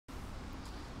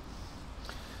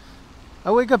I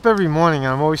wake up every morning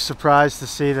and I'm always surprised to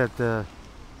see that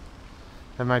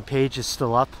my page is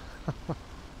still up.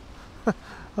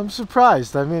 I'm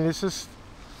surprised. I mean, it's just,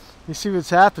 you see what's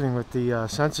happening with the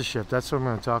censorship. That's what I'm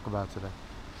going to talk about today.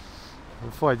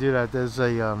 Before I do that, there's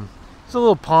a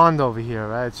little pond over here,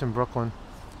 right? It's in Brooklyn,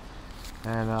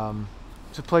 and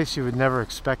it's a place you would never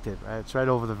expect it, right? It's right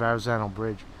over the Verrazano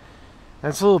Bridge, and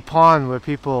it's a little pond where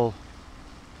people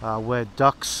where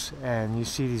ducks, and you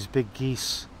see these big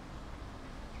geese.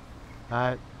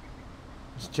 Right?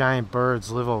 These giant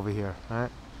birds live over here, right?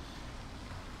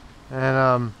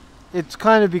 And it's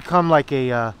kind of become like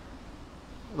a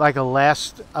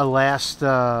last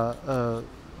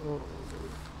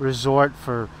resort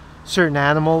for certain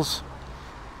animals.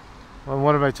 Well,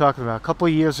 what am I talking about? A couple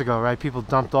of years ago, right? People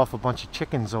dumped off a bunch of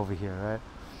chickens over here, right?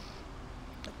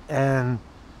 And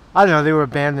I don't know, they were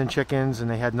abandoned chickens and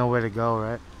they had nowhere to go,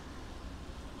 right?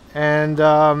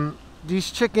 And these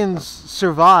chickens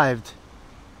survived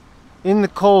in the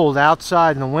cold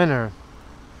outside in the winter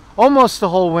almost the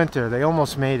whole winter. They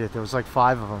almost made it. There was like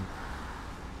 5 of them,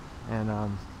 and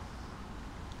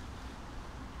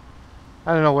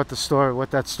I don't know what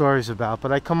that story's about,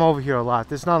 but I come over here a lot.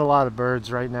 There's not a lot of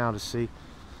birds right now to see,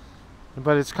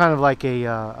 but it's kind of like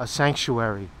a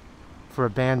sanctuary for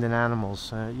abandoned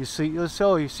animals. You see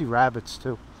rabbits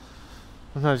too.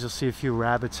 Sometimes you'll see a few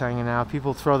rabbits hanging out.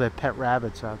 People throw their pet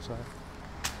rabbits outside.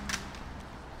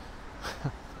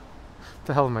 What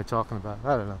the hell am I talking about?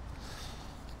 I don't know.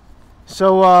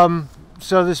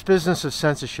 So this business of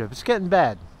censorship, it's getting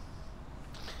bad.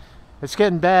 It's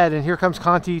getting bad, and here comes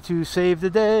Conte to save the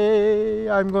day.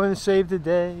 I'm going to save the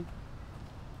day. I'm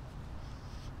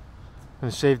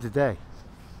going to save the day.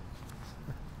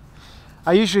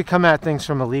 I usually come at things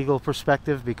from a legal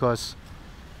perspective because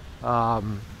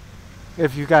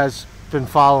if you guys been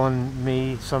following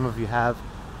me, some of you have,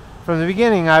 from the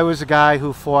beginning I was a guy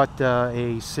who fought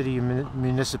a city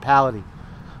municipality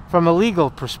from a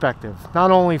legal perspective, not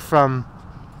only from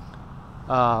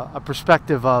a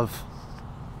perspective of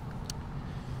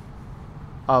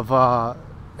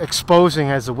exposing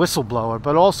as a whistleblower,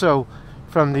 but also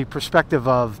from the perspective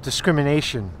of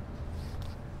discrimination,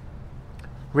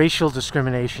 racial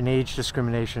discrimination, age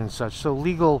discrimination, and such. So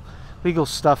legal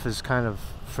stuff is kind of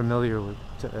familiar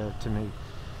to me,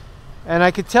 and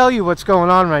I could tell you what's going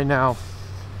on right now.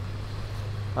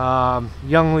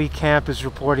 Young Lee Camp is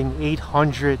reporting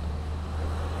 800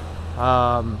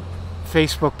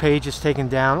 Facebook pages taken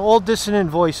down, all dissonant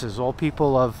voices, all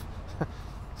people of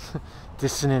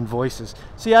dissonant voices.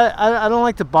 See, I don't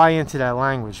like to buy into that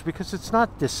language because it's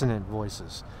not dissonant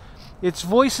voices. It's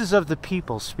voices of the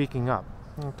people speaking up.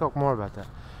 We'll talk more about that.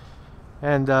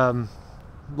 And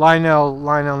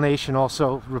Lionel Nation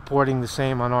also reporting the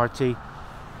same on RT,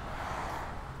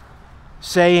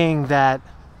 saying that.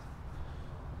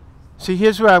 See,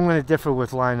 here's where I'm going to differ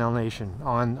with Lionel Nation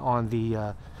on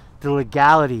the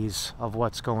legalities of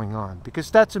what's going on,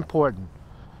 because that's important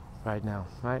right now,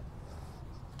 right?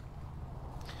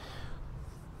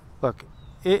 Look,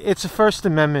 it's a First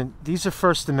Amendment. These are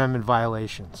First Amendment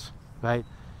violations, right?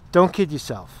 Don't kid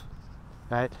yourself,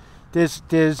 right?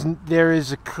 There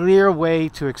is a clear way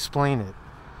to explain it.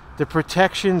 The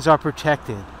protections are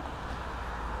protected.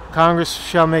 Congress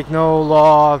shall make no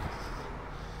law,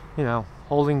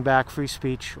 holding back free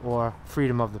speech or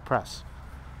freedom of the press,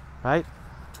 right?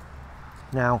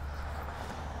 Now,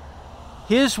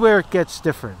 here's where it gets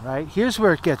different, right? Here's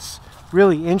where it gets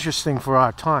really interesting for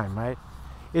our time, right?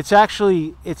 It's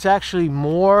actually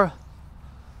more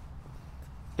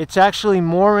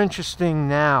interesting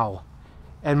now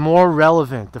and more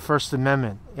relevant, the First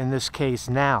Amendment in this case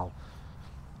now,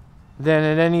 than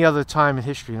at any other time in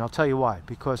history, and I'll tell you why.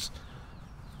 Because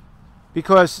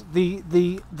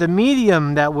the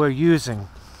medium that we're using,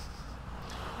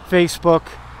 Facebook,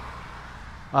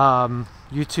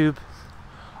 YouTube,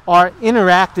 are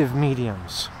interactive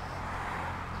mediums,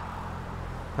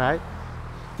 right?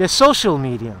 They're social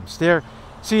mediums.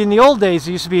 See, in the old days,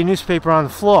 there used to be a newspaper on the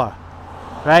floor,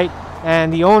 right?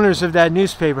 And the owners of that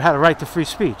newspaper had a right to free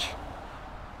speech,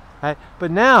 right?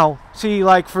 But now, see,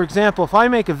 like, for example, if I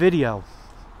make a video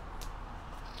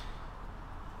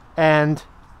and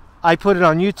I put it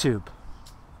on YouTube,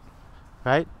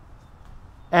 right?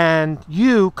 And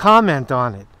you comment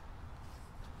on it,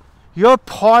 you're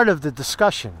part of the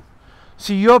discussion.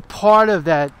 See, you're part of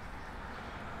that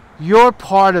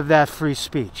free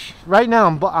speech. Right now,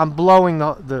 I'm blowing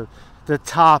the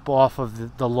top off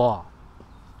of the law.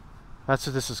 That's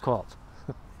what this is called.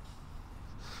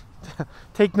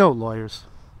 Take note, lawyers.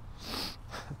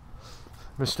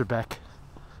 Mr. Beck.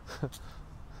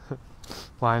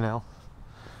 Lionel.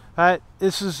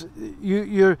 This is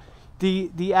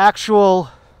the actual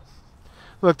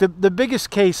look, the biggest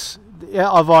case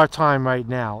of our time right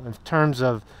now in terms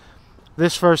of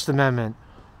this First Amendment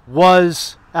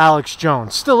was Alex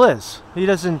Jones. Still is. He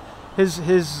doesn't. His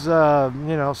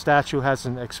statue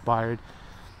hasn't expired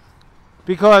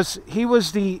because he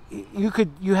was the.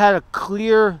 You had a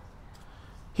clear.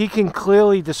 He can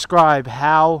clearly describe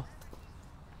how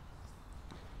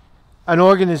an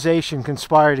organization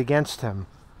conspired against him,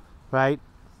 right?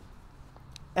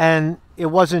 And it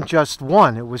wasn't just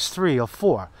one; it was 3 or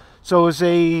 4. So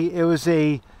it was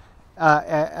a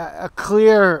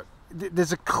clear.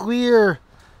 There's a clear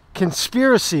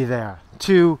conspiracy there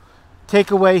to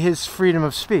take away his freedom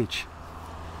of speech,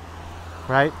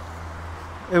 right?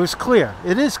 It was clear.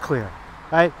 It is clear,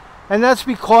 right? And that's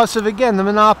because of, again, the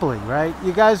monopoly, right?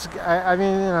 You guys, I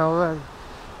mean,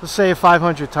 let's say it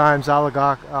 500 times,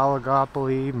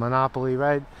 oligopoly, monopoly,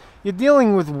 right? You're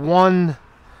dealing with one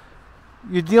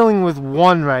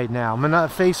right now.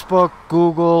 Facebook,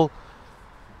 Google,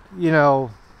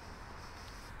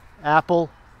 Apple.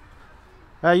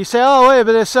 You say, oh wait,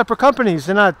 but they're separate companies.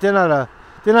 They're not the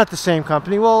same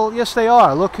company. Well, yes, they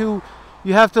are. Look who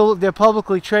you have to. They're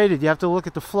publicly traded. You have to look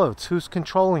at the floats. Who's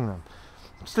controlling them?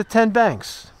 It's the 10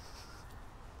 banks.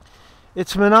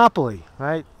 It's monopoly,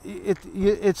 right?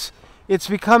 It's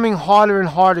becoming harder and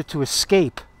harder to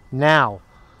escape now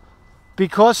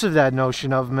because of that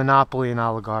notion of monopoly and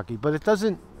oligarchy. But it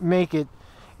doesn't make it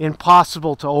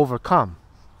impossible to overcome,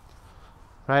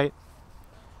 right?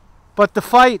 But the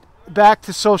fight back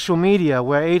to social media,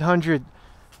 where 800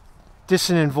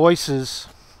 dissonant voices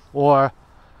or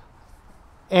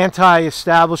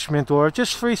anti-establishment or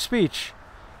just free speech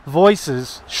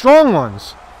voices, strong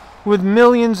ones with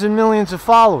millions and millions of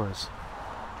followers,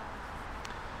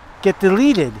 get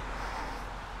deleted.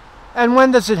 And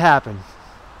when does it happen?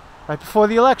 Right before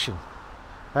the election,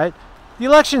 right? The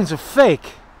elections are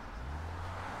fake,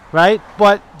 right?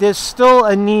 But there's still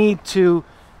a need to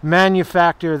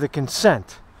manufacture the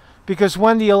consent. Because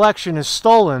when the election is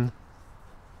stolen,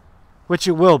 which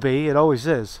it will be, it always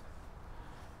is,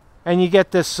 and you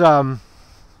get this, that's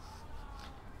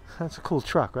a cool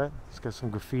truck, right? It's got some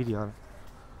graffiti on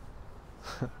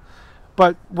it.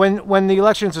 But when the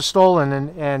elections are stolen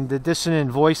and the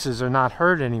dissonant voices are not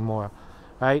heard anymore,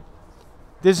 right?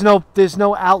 There's no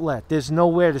outlet. There's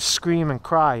nowhere to scream and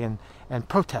cry and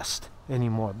protest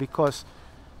anymore because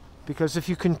if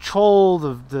you control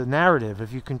the narrative,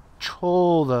 if you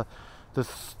control the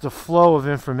flow of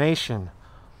information,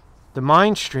 the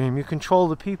mind stream, you control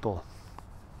the people.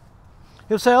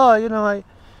 You'll say, oh,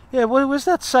 where's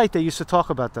that site that used to talk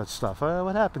about that stuff?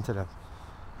 What happened to them?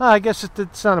 Oh, I guess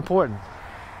it's not important.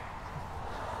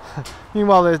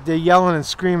 Meanwhile, they're yelling and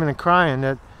screaming and crying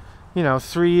that,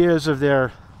 3 years of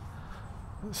their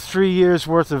 3 years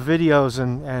worth of videos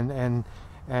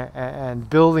and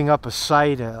building up a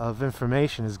site of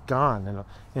information is gone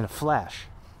in a flash.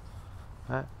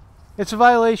 Right? It's a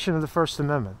violation of the First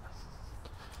Amendment.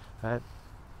 Right?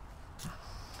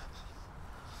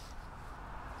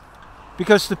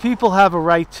 Because the people have a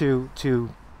right to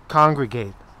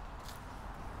congregate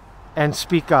and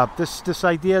speak up. This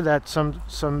idea that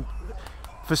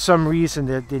for some reason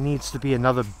there needs to be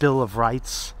another Bill of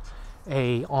Rights,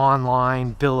 a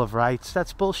online Bill of Rights,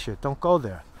 that's bullshit. Don't go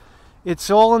there. It's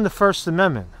all in the First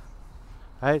Amendment,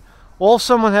 right? All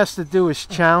someone has to do is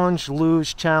challenge,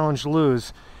 lose,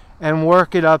 and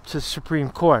work it up to the Supreme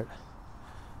Court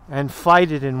and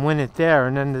fight it and win it there,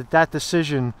 and then that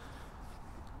decision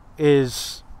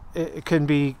can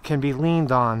be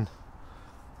leaned on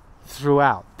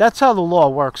throughout. That's how the law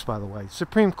works, by the way.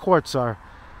 Supreme Courts are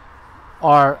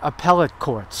appellate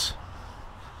courts.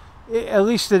 At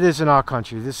least it is in our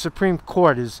country. The Supreme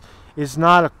Court is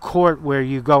not a court where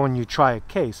you go and you try a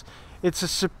case.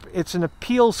 It's an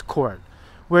appeals court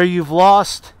where you've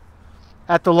lost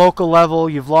at the local level,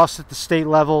 you've lost at the state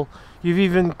level, you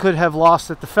even could have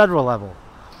lost at the federal level.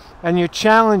 And you're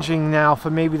challenging now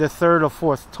for maybe the 3rd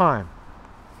or 4th time.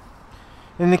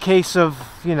 In the case of,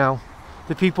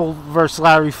 the People versus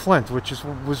Larry Flint, which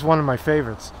was one of my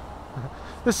favorites.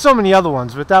 There's so many other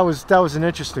ones, but that was an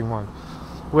interesting one,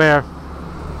 where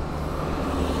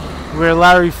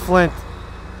Larry Flint,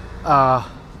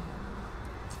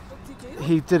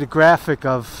 he did a graphic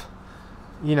of,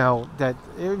 that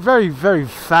very, very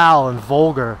foul and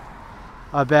vulgar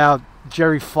about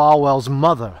Jerry Falwell's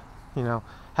mother,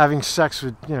 having sex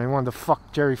with, he wanted to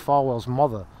fuck Jerry Falwell's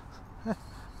mother.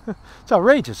 It's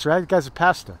outrageous, right? The guy's a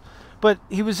pastor. But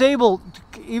he was able,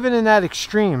 even in that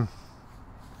extreme,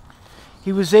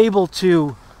 he was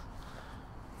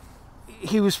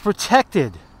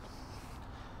protected,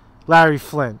 Larry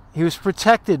Flint. He was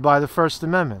protected by the First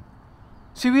Amendment.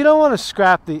 See, we don't want to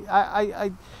scrap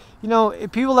the. You know,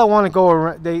 people that want to go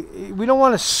around, we don't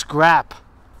want to scrap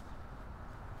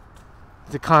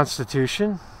the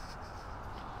Constitution.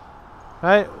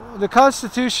 Right? The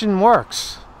Constitution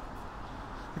works.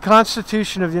 The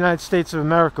Constitution of the United States of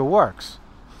America works.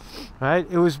 Right?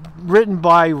 It was written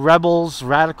by rebels,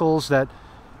 radicals that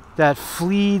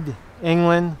fled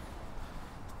England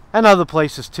and other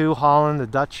places too, Holland, the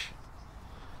Dutch.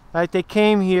 Right? They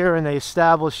came here and they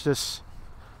established this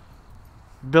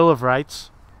Bill of Rights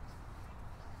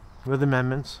with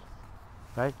amendments,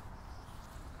 right?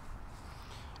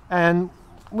 And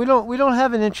we don't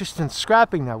have an interest in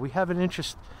scrapping that. We have an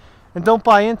interest, and don't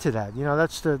buy into that. You know,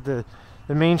 that's the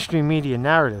mainstream media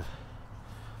narrative.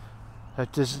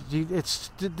 That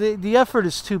the effort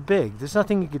is too big. There's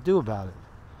nothing you could do about it.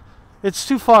 It's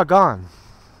too far gone.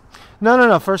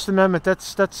 No. First Amendment.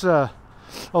 That's that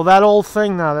old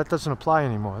thing now. That doesn't apply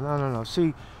anymore. No.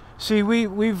 See,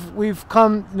 we've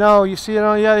come. No, you see, you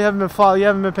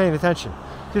haven't been paying attention.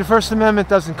 See, the First Amendment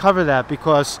doesn't cover that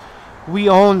because we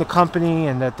own the company,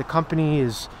 and that the company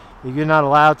is. You're not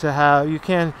allowed to have. You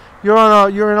can't. You're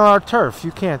in our turf.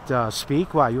 You can't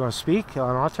speak. Why? You want to speak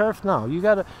on our turf? No, you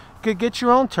gotta get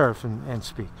your own turf and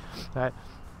speak. Right?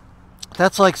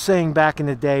 That's like saying back in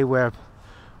the day where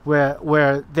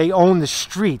they own the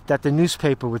street that the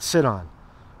newspaper would sit on.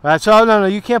 Right? So no,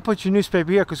 you can't put your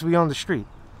newspaper here because we own the street.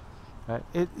 Right?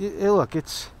 Look,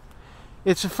 it's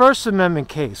a First Amendment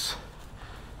case,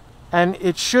 and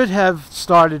it should have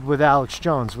started with Alex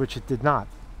Jones, which it did not,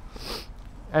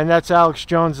 and that's Alex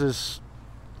Jones's,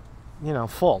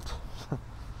 fault.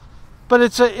 But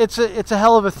it's a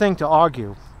hell of a thing to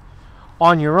argue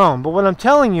on your own. But what I'm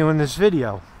telling you in this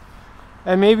video,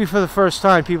 and maybe for the first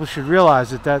time, people should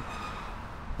realize it,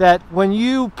 that when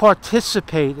you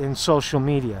participate in social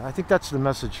media, I think that's the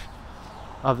message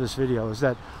of this video, is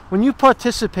that when you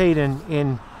participate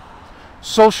in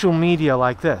social media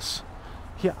like this,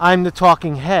 I'm the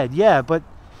talking head, yeah, but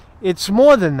it's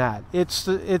more than that. It's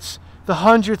the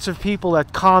hundreds of people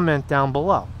that comment down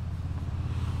below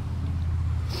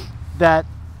that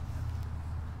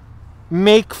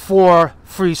make for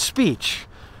free speech.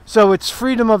 So it's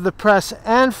freedom of the press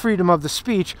and freedom of the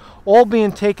speech all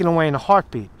being taken away in a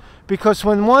heartbeat. Because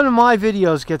when one of my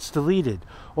videos gets deleted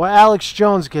or Alex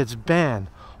Jones gets banned,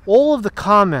 all of the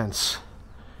comments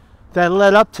that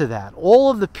led up to that, all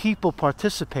of the people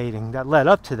participating that led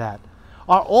up to that,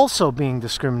 are also being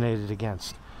discriminated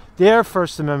against. Their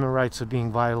First Amendment rights are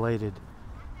being violated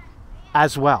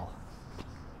as well.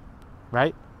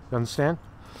 Right? You understand?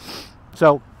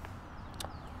 So,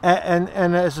 and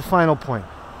as a final point,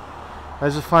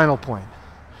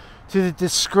 to the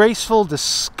disgraceful,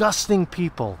 disgusting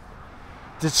people,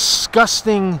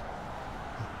 disgusting,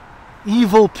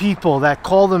 evil people that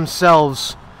call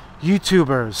themselves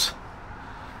YouTubers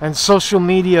and social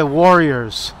media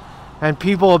warriors and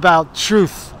people about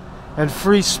truth and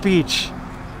free speech,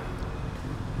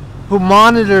 who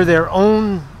monitor their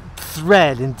own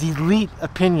thread and delete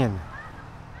opinion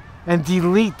and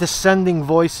delete dissenting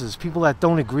voices, people that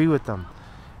don't agree with them,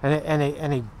 and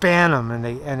they ban them, and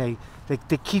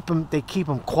they keep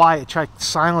them quiet, try to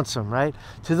silence them, right?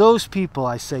 To those people,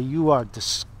 I say, you are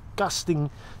disgusting,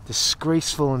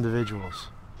 disgraceful individuals.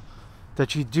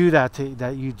 That you do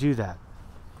that,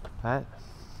 right?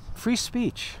 Free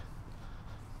speech.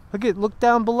 Look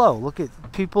down below. Look at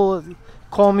people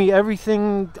call me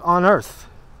everything on earth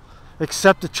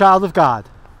except a child of God,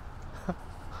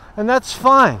 and that's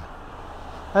fine.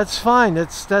 That's fine.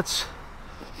 That's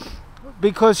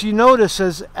because you notice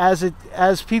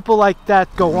as people like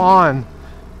that go on,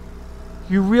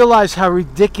 you realize how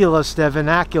ridiculous their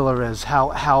vernacular is,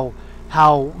 how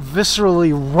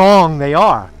viscerally wrong they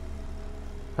are,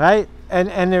 right?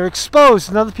 And they're exposed,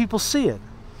 and other people see it,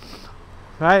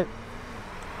 right?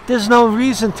 There's no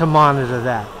reason to monitor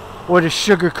that or to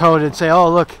sugarcoat it and say, oh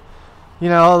look,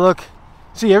 look.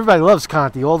 See, everybody loves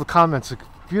Conte. All the comments are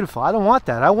beautiful. I don't want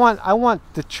that. I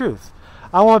want the truth.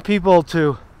 I want people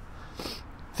to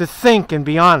think and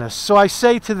be honest. So I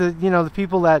say to the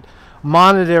people that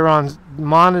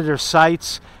monitor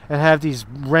sites and have these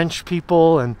wrench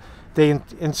people, and they're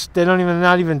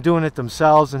not even doing it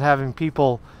themselves, and having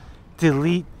people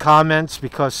delete comments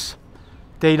because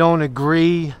they don't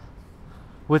agree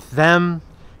with them.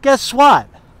 Guess what?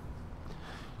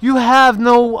 You have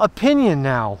no opinion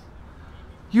now.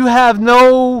 You have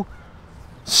no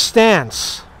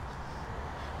stance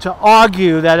to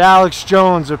argue that Alex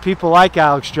Jones or people like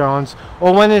Alex Jones,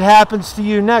 or when it happens to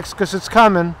you next, because it's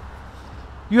coming,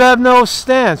 you have no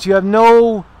stance. You have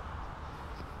no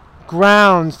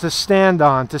grounds to stand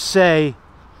on to say,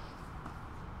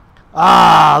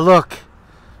 look,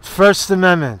 First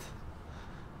Amendment.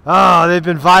 Oh, they've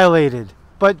been violated.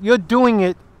 But you're doing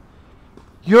it.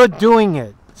 You're doing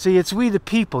it. See, it's we the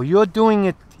people. You're doing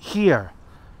it here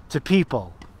to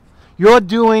people. You're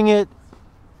doing it,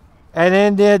 and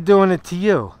then they're doing it to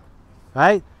you.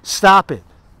 Right? Stop it.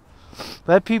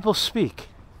 Let people speak.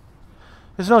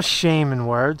 There's no shame in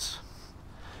words.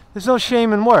 There's no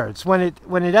shame in words. When it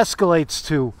escalates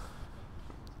to,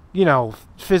 you know,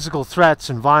 physical threats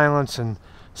and violence and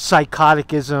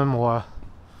psychoticism or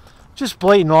just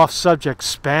blatant off-subject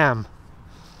spam,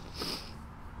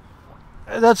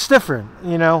 that's different,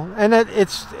 you know. And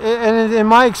in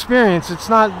my experience, it's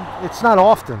not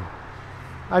often.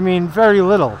 I mean, very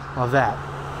little of that,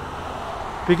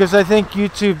 because I think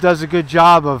YouTube does a good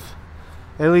job of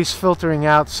at least filtering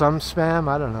out some spam.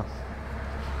 I don't know.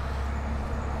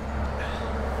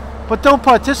 But don't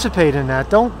participate in that.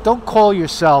 Don't call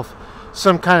yourself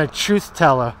some kind of truth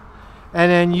teller, and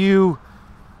then you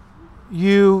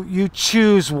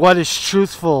choose what is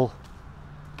truthful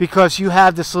because you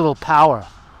have this little power.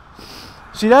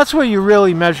 See, that's where you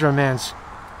really measure a man's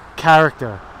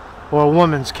character, or a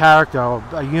woman's character, or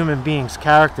a human being's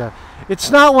character. It's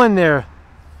not when they're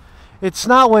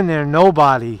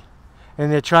nobody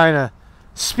and they're trying to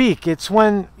speak. It's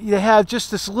when they have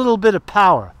just this little bit of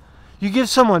power. You give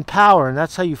someone power, and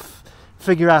that's how you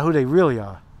figure out who they really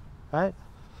are, right?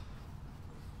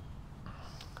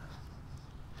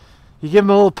 You give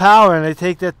them a little power, and they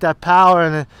take that power,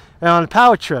 and they're on a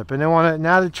power trip, and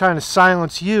now they're trying to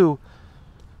silence you.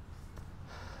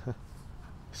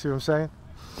 See what I'm saying?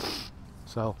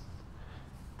 So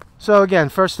again,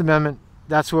 First Amendment.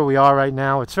 That's where we are right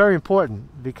now. It's very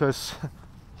important because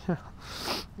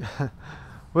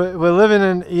we're living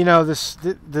in, you know,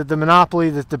 the monopoly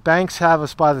that the banks have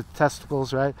us by the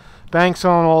testicles, right? Banks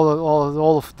own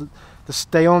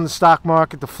they own the stock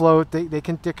market, the float. They're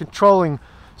controlling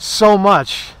so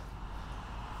much.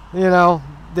 You know,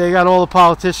 they got all the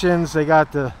politicians. They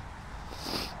got the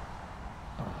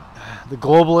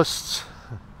globalists,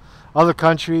 other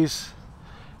countries.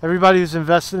 Everybody who's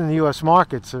invested in the U.S.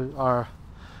 markets are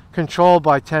controlled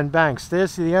by 10 banks.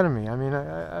 There's the enemy. I mean,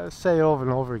 I say it over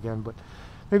and over again, but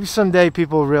maybe someday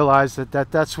people will realize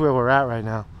that's where we're at right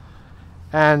now.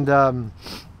 And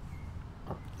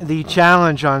the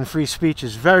challenge on free speech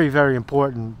is very, very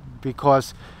important,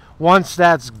 because once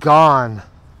that's gone,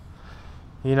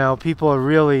 you know, people are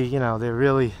really, you know,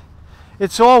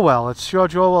 it's Orwell. It's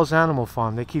George Orwell's Animal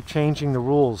Farm. They keep changing the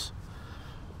rules,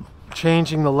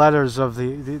 changing the letters of the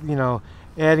you know,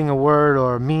 adding a word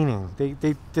or a meaning.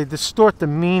 They distort the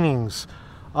meanings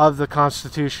of the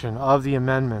Constitution, of the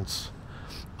amendments,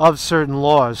 of certain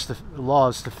laws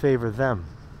to favor them.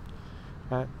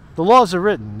 Right? The laws are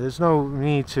written. There's no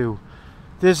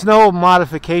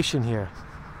modification here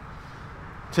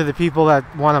to the people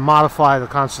that want to modify the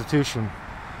Constitution.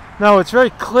 No, it's very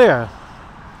clear.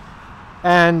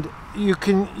 And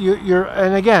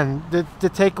and again, the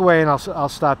takeaway, and I'll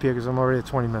stop here because I'm already at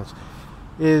 20 minutes,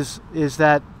 is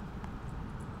that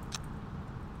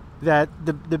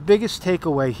the biggest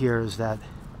takeaway here is that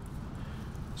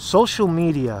social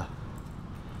media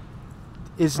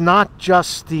is not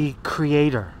just the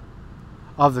creator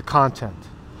of the content.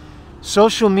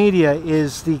 Social media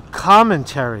is the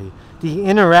commentary, the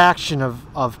interaction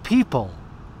of people,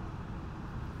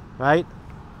 right?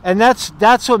 And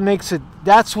that's what makes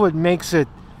it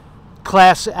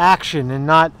class action, and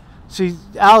not, see,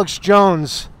 Alex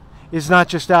Jones is not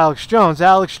just Alex Jones.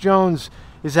 Alex Jones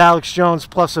is Alex Jones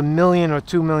plus 1 million or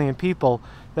 2 million people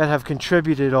that have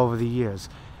contributed over the years.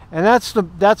 And that's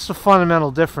the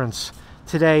fundamental difference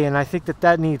today, and I think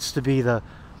that needs to be the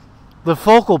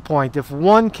focal point. If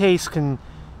one case can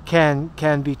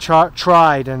be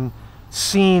tried and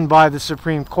seen by the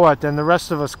Supreme Court, then the rest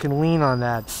of us can lean on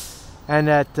that. And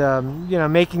that, you know,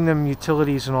 making them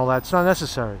utilities and all that, it's not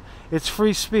necessary. It's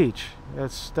free speech.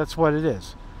 That's what it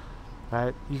is,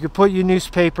 right? You could put your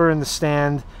newspaper in the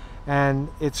stand, and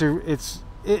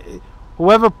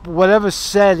whatever's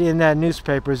said in that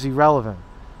newspaper is irrelevant,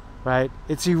 right?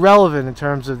 It's irrelevant in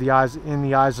terms of in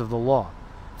the eyes of the law.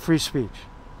 Free speech.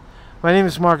 My name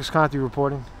is Marcus Conte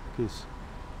reporting. Peace.